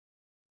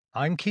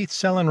I'm Keith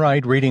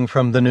Sellenwright reading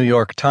from the New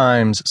York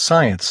Times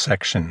Science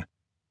section.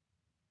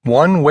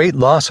 One weight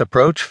loss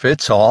approach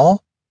fits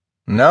all?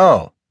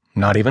 No,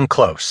 not even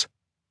close.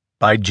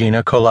 By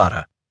Gina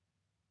Kolata.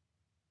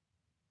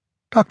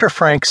 Dr.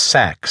 Frank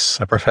Sachs,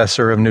 a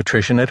professor of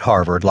nutrition at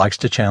Harvard, likes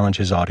to challenge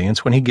his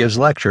audience when he gives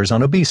lectures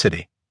on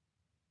obesity.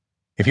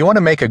 If you want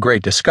to make a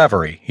great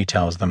discovery, he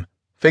tells them,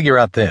 figure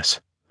out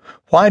this.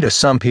 Why do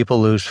some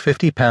people lose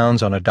 50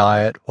 pounds on a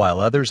diet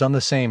while others on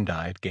the same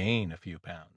diet gain a few pounds?